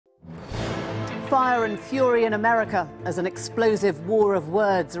Fire and fury in America as an explosive war of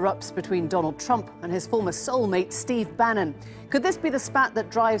words erupts between Donald Trump and his former soulmate Steve Bannon. Could this be the spat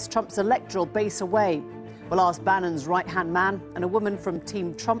that drives Trump's electoral base away? We'll ask Bannon's right-hand man and a woman from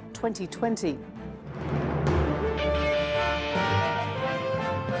Team Trump 2020.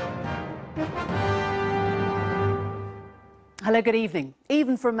 Hello, good evening.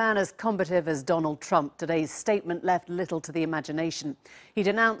 Even for a man as combative as Donald Trump, today's statement left little to the imagination. He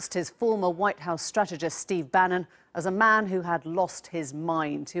denounced his former White House strategist Steve Bannon as a man who had lost his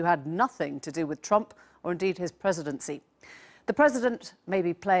mind, who had nothing to do with Trump or indeed his presidency. The president may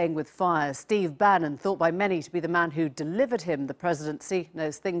be playing with fire. Steve Bannon, thought by many to be the man who delivered him the presidency,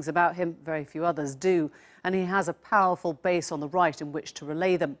 knows things about him very few others do, and he has a powerful base on the right in which to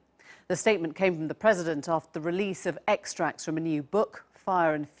relay them. The statement came from the president after the release of extracts from a new book,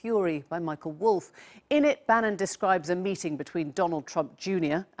 Fire and Fury, by Michael Wolff. In it, Bannon describes a meeting between Donald Trump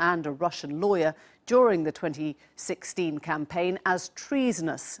Jr. and a Russian lawyer during the 2016 campaign as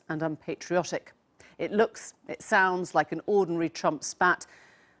treasonous and unpatriotic. It sounds like an ordinary Trump spat,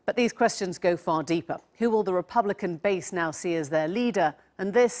 but these questions go far deeper. Who will the Republican base now see as their leader,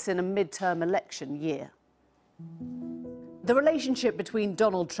 and this in a midterm election year? The relationship between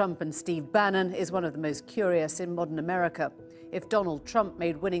Donald Trump and Steve Bannon is one of the most curious in modern America. If Donald Trump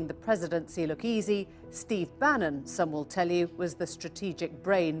made winning the presidency look easy, Steve Bannon, some will tell you, was the strategic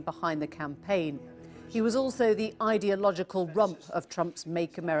brain behind the campaign. He was also the ideological rump of Trump's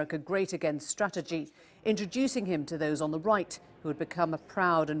Make America Great Again strategy, introducing him to those on the right who had become a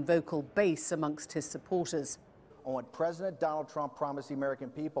proud and vocal base amongst his supporters. On what President Donald Trump promised the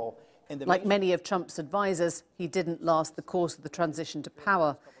American people. Like many of Trump's advisers, he didn't last the course of the transition to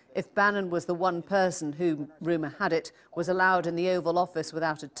power. If Bannon was the one person who, rumour had it, was allowed in the Oval Office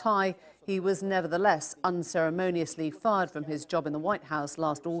without a tie, he was nevertheless unceremoniously fired from his job in the White House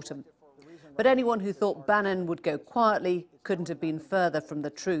last autumn. But anyone who thought Bannon would go quietly couldn't have been further from the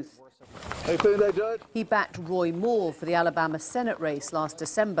truth. He backed Roy Moore for the Alabama Senate race last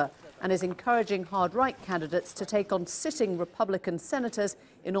December and is encouraging hard-right candidates to take on sitting Republican senators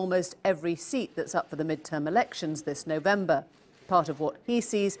in almost every seat that's up for the midterm elections this November, part of what he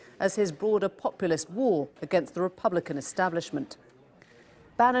sees as his broader populist war against the Republican establishment.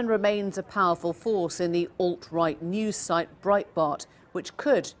 Bannon remains a powerful force in the alt-right news site Breitbart, which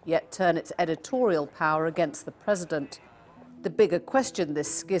could yet turn its editorial power against the president. The bigger question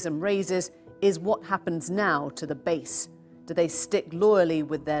this schism raises is what happens now to the base. Do they stick loyally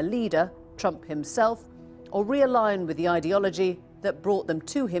with their leader, Trump himself, or realign with the ideology that brought them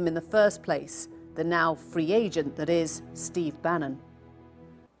to him in the first place, the now free agent that is Steve Bannon?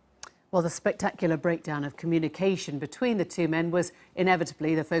 Well, the spectacular breakdown of communication between the two men was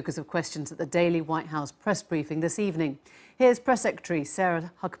inevitably the focus of questions at the daily White House press briefing this evening. Here's Press Secretary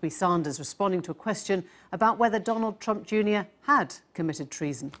Sarah Huckabee Sanders responding to a question about whether Donald Trump Jr. had committed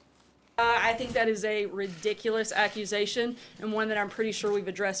treason. I think that is a ridiculous accusation and one that I'm pretty sure we've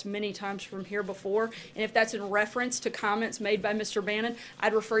addressed many times from here before. And if that's in reference to comments made by Mr. Bannon,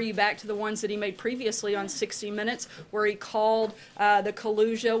 I'd refer you back to the ones that he made previously on 60 Minutes, where he called the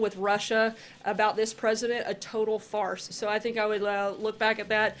collusion with Russia about this president a total farce. So I think I would look back at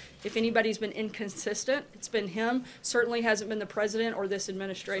that. If anybody's been inconsistent, it's been him. Certainly hasn't been the president or this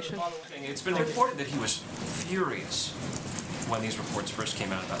administration. It's been reported that he was furious when these reports first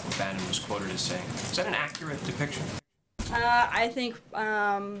came out about what Bannon was quoted as saying. Is that an accurate depiction? I think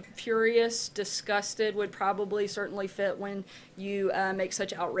furious, disgusted would probably certainly fit when you make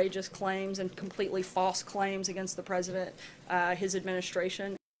such outrageous claims and completely false claims against the president, his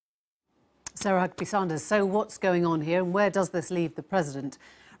administration. Sarah Huckabee Sanders, so what's going on here and where does this leave the president?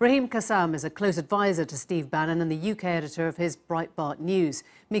 Raheem Kassam is a close advisor to Steve Bannon and the UK editor of his Breitbart News.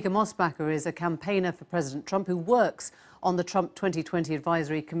 Mika Mosbacher is a campaigner for President Trump who works on the Trump 2020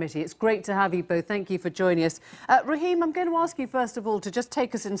 Advisory Committee. It's great to have you both. Thank you for joining us. Raheem, I'm going to ask you first of all to just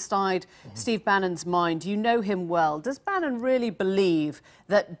take us inside Steve Bannon's mind. You know him well. Does Bannon really believe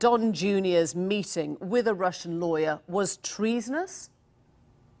that Don Jr.'s meeting with a Russian lawyer was treasonous?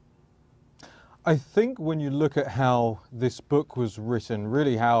 I think when you look at how this book was written,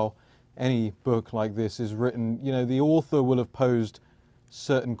 really how any book like this is written, you know, the author will have posed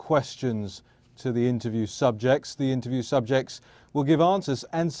certain questions to the interview subjects. The interview subjects will give answers,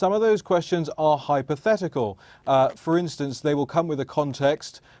 and some of those questions are hypothetical. For instance, they will come with a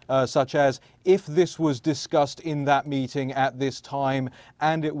context such as, if this was discussed in that meeting at this time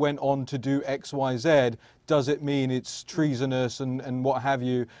and it went on to do X, Y, Z, does it mean it's treasonous and what have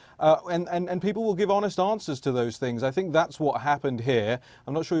you? And people will give honest answers to those things. I think that's what happened here.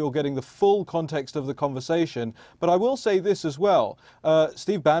 I'm not sure you're getting the full context of the conversation, but I will say this as well.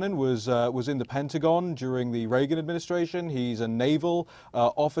 Steve Bannon was in the Pentagon during the Reagan administration. He's a naval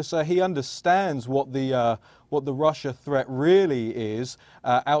officer. He understands what the Russia threat really is,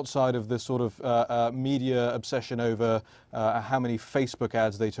 outside of the sort of media obsession over how many Facebook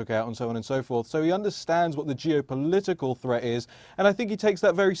ads they took out and so on and so forth. So he understands what the geopolitical threat is, and I think he takes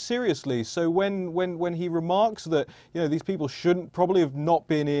that very seriously. So when he remarks that, you know, these people shouldn't probably have not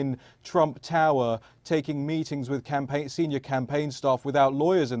been in Trump Tower taking meetings with senior campaign staff without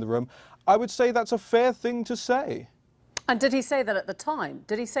lawyers in the room, I would say that's a fair thing to say. And did he say that at the time?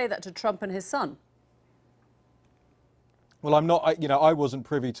 Did he say that to Trump and his son? Well, I'm not, I wasn't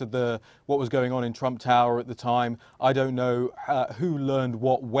privy to what was going on in Trump Tower at the time. I don't know who learned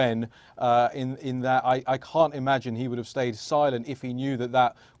what when in that. I can't imagine he would have stayed silent if he knew that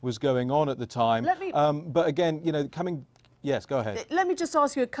that was going on at the time. But again, yes, go ahead. Let me just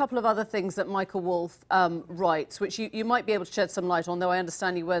ask you a couple of other things that Michael Wolff writes, which you might be able to shed some light on, though I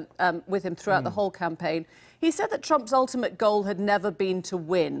understand you went with him throughout the whole campaign. He said that Trump's ultimate goal had never been to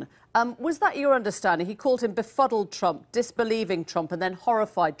win. Was that your understanding? He called him befuddled Trump, disbelieving Trump, and then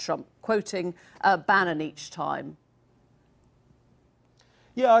horrified Trump, quoting Bannon each time.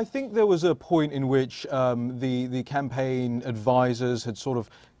 Yeah, I think there was a point in which the campaign advisors had sort of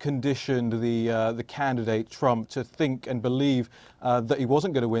conditioned the candidate Trump to think and believe that he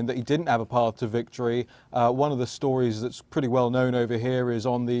wasn't going to win, that he didn't have a path to victory. One of the stories that's pretty well known over here is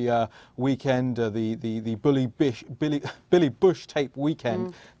on the weekend, the Billy Bush tape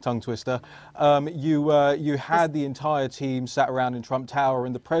weekend, tongue twister. You had the entire team sat around in Trump Tower,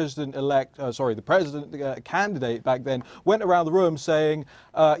 and the president-elect, the president candidate back then went around the room saying,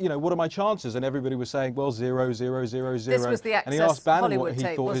 what are my chances? And everybody was saying, well, 0, 0, 0, 0. This was the Access and he asked Bannon Hollywood what he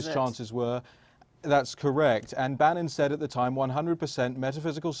tape, thought his chances were. That's correct. And Bannon said at the time, 100%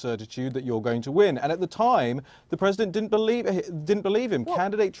 metaphysical certitude that you're going to win. And at the time, the president didn't believe him. What?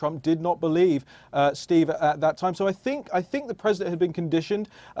 Candidate Trump did not believe Steve at that time. So I think the president had been conditioned,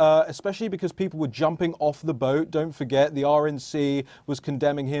 especially because people were jumping off the boat. Don't forget, the RNC was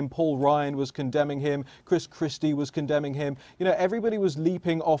condemning him. Paul Ryan was condemning him. Chris Christie was condemning him. Everybody was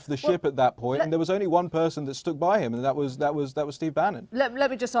leaping off the ship at that point, and there was only one person that stuck by him, and that was Steve Bannon.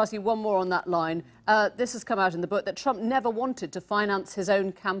 Let me just ask you one more on that line. This has come out in the book that Trump never wanted to finance his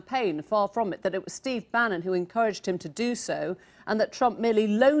own campaign, far from it, that it was Steve Bannon who encouraged him to do so, and that Trump merely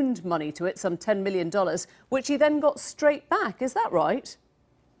loaned money to it, some $10 million, which he then got straight back. Is that right?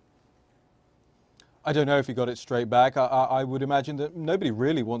 I don't know if he got it straight back. I would imagine that nobody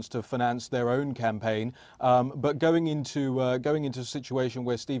really wants to finance their own campaign. But going into a situation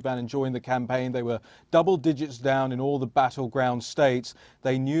where Steve Bannon joined the campaign, they were double digits down in all the battleground states.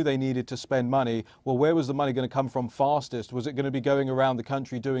 They knew they needed to spend money. Well, where was the money going to come from fastest? Was it going to be going around the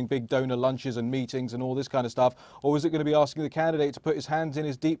country doing big donor lunches and meetings and all this kind of stuff? Or was it going to be asking the candidate to put his hands in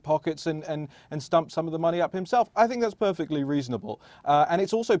his deep pockets and stump some of the money up himself? I think that's perfectly reasonable. And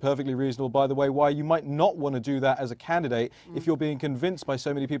it's also perfectly reasonable, by the way, why you might not want to do that as a candidate if you're being convinced by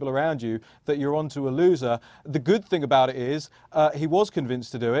so many people around you that you're onto a loser. The good thing about it is he was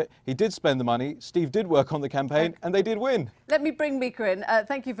convinced to do it. He did spend the money. Steve did work on the campaign, and they did win. Let me bring Mika in.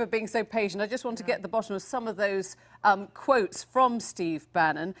 Thank you for being so patient. I just want to get to the bottom of some of those quotes from Steve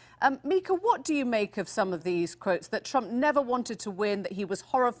Bannon. Mika, what do you make of some of these quotes? That Trump never wanted to win, that he was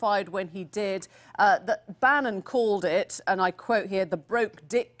horrified when he did, that Bannon called it, and I quote here, the broke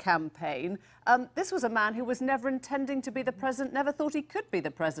dick campaign. This was a man who was never intending to be the president, never thought he could be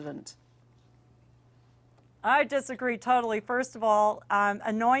the president. I disagree totally. First of all,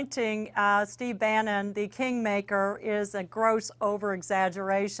 anointing Steve Bannon the kingmaker is a gross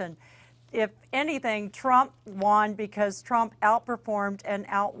over-exaggeration. If anything, Trump won because Trump outperformed and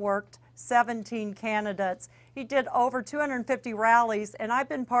outworked 17 candidates. He did over 250 rallies, and I've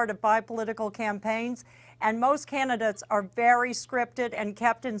been part of 5 political campaigns, and most candidates are very scripted and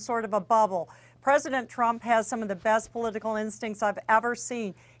kept in sort of a bubble. President Trump has some of the best political instincts I've ever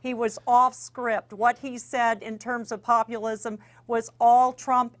seen. He was off script. What he said in terms of populism was all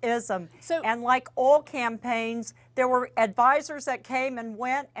Trumpism. And like all campaigns, there were advisors that came and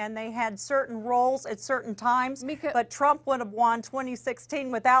went, and they had certain roles at certain times. But Trump would have won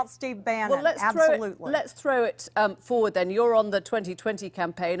 2016 without Steve Bannon. Well, let's throw it forward then. You're on the 2020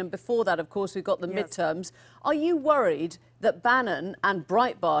 campaign, and before that, of course, we've got the midterms. Are you worried that Bannon and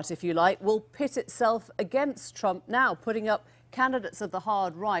Breitbart, if you like, will pit itself against Trump now, putting up candidates of the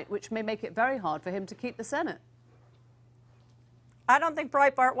hard right, which may make it very hard for him to keep the Senate? I don't think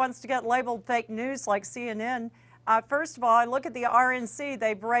Breitbart wants to get labeled fake news like CNN. First of all, I look at the RNC.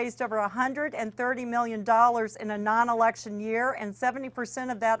 They've raised over $130 million in a non-election year, and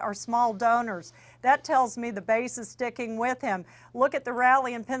 70% of that are small donors. That tells me the base is sticking with him. Look at the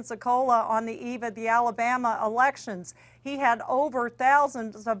rally in Pensacola on the eve of the Alabama elections. He had over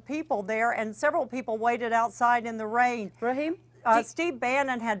thousands of people there, and several people waited outside in the rain. Raheem? Steve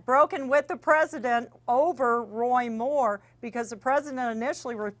Bannon had broken with the president over Roy Moore because the president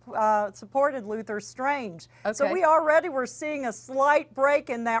initially supported Luther Strange. Okay. So we already were seeing a slight break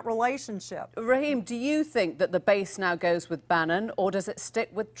in that relationship. Raheem, do you think that the base now goes with Bannon, or does it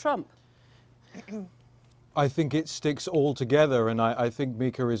stick with Trump? I think it sticks all together, and I think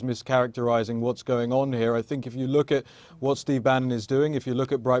Mika is mischaracterizing what's going on here. I think if you look at what Steve Bannon is doing, if you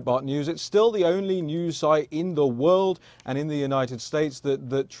look at Breitbart News, it's still the only news site in the world and in the United States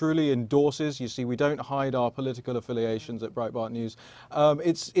that truly endorses. You see, we don't hide our political affiliations at Breitbart News.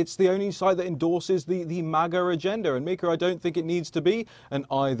 It's the only site that endorses the MAGA agenda. And Mika, I don't think it needs to be an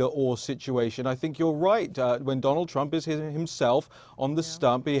either-or situation. I think you're right. When Donald Trump is himself on the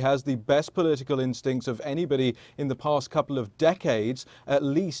stump, he has the best political instincts of anybody in the past couple of decades, at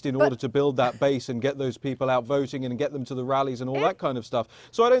least, in order to build that base and get those people out voting and get them to the rallies and all that kind of stuff.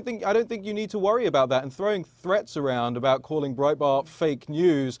 So I don't think you need to worry about that. And throwing threats around about calling Breitbart fake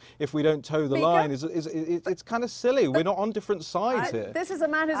news if we don't toe the line it's kind of silly. We're not on different sides here. This is a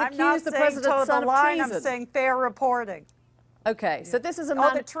man who's I'm accused the president's son of treason. I'm saying fair reporting. Okay, so this is a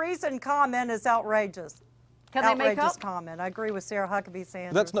man. Oh, the treason comment is outrageous. Can they make outrageous up? Comment. I agree with Sarah Huckabee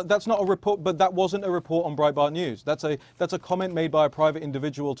Sanders. That's not a report, but that wasn't a report on Breitbart News. That's a comment made by a private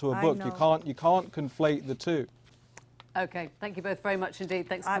individual to a book. You can't conflate the two. Okay, thank you both very much indeed.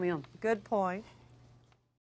 Thanks for coming on. Good point.